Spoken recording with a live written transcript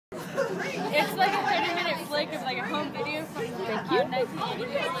It's like a 30-minute flick of like a home video from the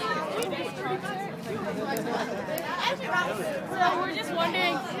 1988 concert. So we're just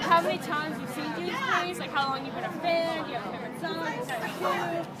wondering how many times you've seen Judas Priest, like how long you've been a fan, do you have a favorite song,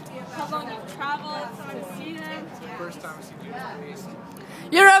 how long you've traveled to see them. First time I've seen Judas Priest.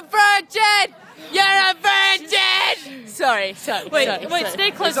 You're a virgin! You're a virgin! Sorry. Wait,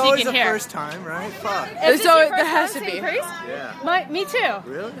 stay close so you can hear. It's always the first time, right? Fuck. There has to be. Yeah. Me too.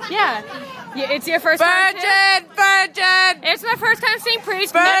 Really? Yeah. It's your first time too? Virgin! It's my first time seeing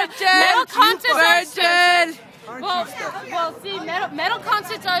Priest. Virgin! Metal concerts are Virgin! Well, see, metal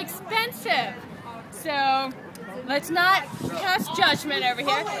concerts are expensive. So, let's not cast judgment over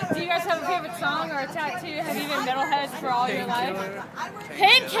here. Do you guys have a favorite song or a tattoo? Have you been metalheads for all your life?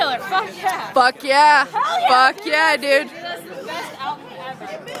 Painkiller, fuck yeah. Fuck yeah. Hell yeah, Fuck yeah, dude. That's the best album ever.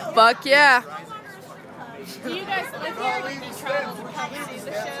 Fuck yeah. Do you guys live here? Do you travel to come see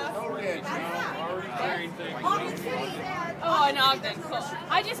the show? Oh, in Ogden, cool.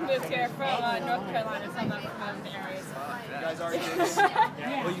 I just moved here from North Carolina, so I'm not from the area. You guys are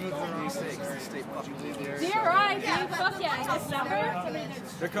Well, you moved from the state because the state fucking leave the area. DRI, dude, fuck yeah, in December.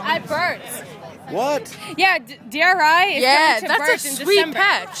 At Burt's. What? Yeah, DRI is going to that's Burt's a in sweet December.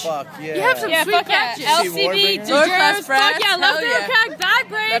 patch. Fuck yeah. You have some sweet fuck patches. Yeah. LCD, DeJones, fuck yeah, Leftover Crack, Bad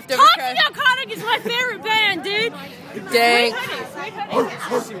Brains. Toxic Alcoholic is my favorite band, dude. Dang. Sweet hoodie.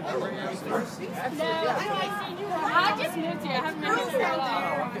 I just moved here. I haven't been here for a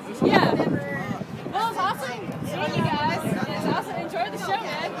while. Yeah. Well, it's awesome seeing you guys. It's awesome. Enjoy the show,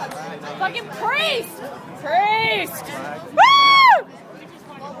 man. Fucking Priest! Woo!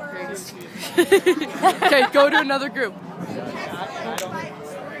 Okay, go to another group.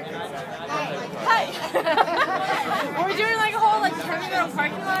 Hi. We're doing like a whole like terminal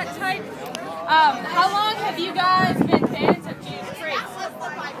parking lot type. How long have you guys been fans of Judas Priest?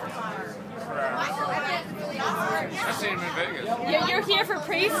 I've seen him in Vegas. You're here for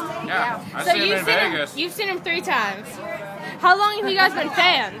Priest? Yeah, I've So seen him in Vegas. You've seen him 3 times. How long have you guys been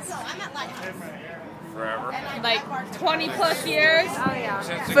fans? Forever. Like 20 plus years?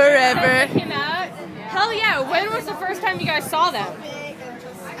 Since it Forever. Since it came out? Hell yeah. When was the first time you guys saw them?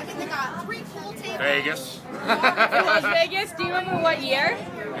 Vegas. It was Vegas. Do you remember what year?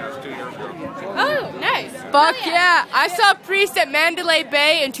 That was 2 years ago. Oh, nice. Fuck yeah. I saw Priest at Mandalay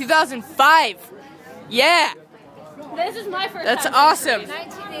Bay in 2005. Yeah. This is my first That's time. awesome.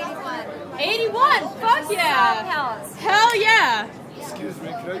 1981. 81? Fuck yeah. Hell yeah. Excuse me,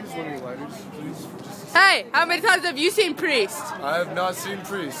 can I use one of your lighters, please? Hey, how many times have you seen Priest? I have not seen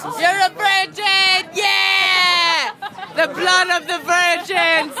Priest. You're a virgin! Yeah! The blood of the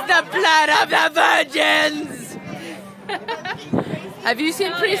virgins! The blood of the virgins! Have you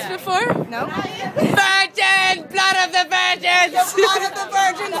seen Priest before? No. Virgin! Blood of the virgins! The blood of the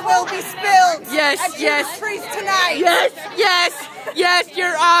virgins will be spilled. Yes, at yes. Judas Priest tonight. Yes,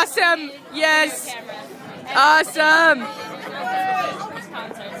 you're awesome! Yes! Awesome!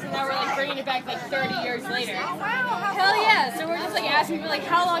 So now we're like bringing it back like 30 years later. Hell yeah! So we're just like asking people like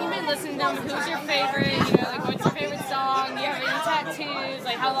how long you been listening to them, who's your favorite, you know, like what's your favorite song, do you have any tattoos,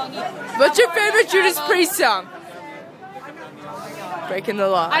 like how long you... What's your favorite Judas Priest song? Breaking the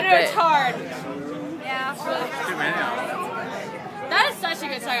Law. I know it's hard. Too many of them. That is such a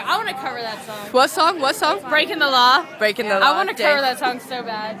good song. I want to cover that song. What song? Breaking the Law. Breaking the Law. I want to cover that song so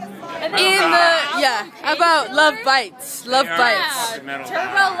bad. And then about Love Bites. Love Bites.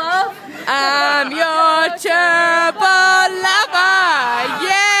 Turbo Love. I'm your turbo lover.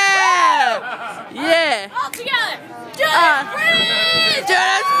 Yeah. All together. Judas Priest.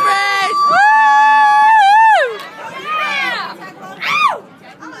 Judas Priest. Woo!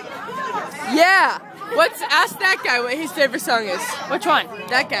 Yeah. Ask that guy what his favorite song is. Which one?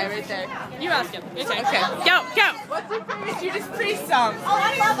 That guy right there. You ask him. It's okay. Go. What's your favorite Judas Priest song?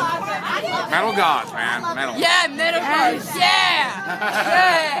 Metal gods, man. Metal. Yeah, metal gods.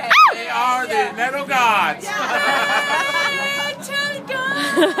 Yeah. They are the metal gods.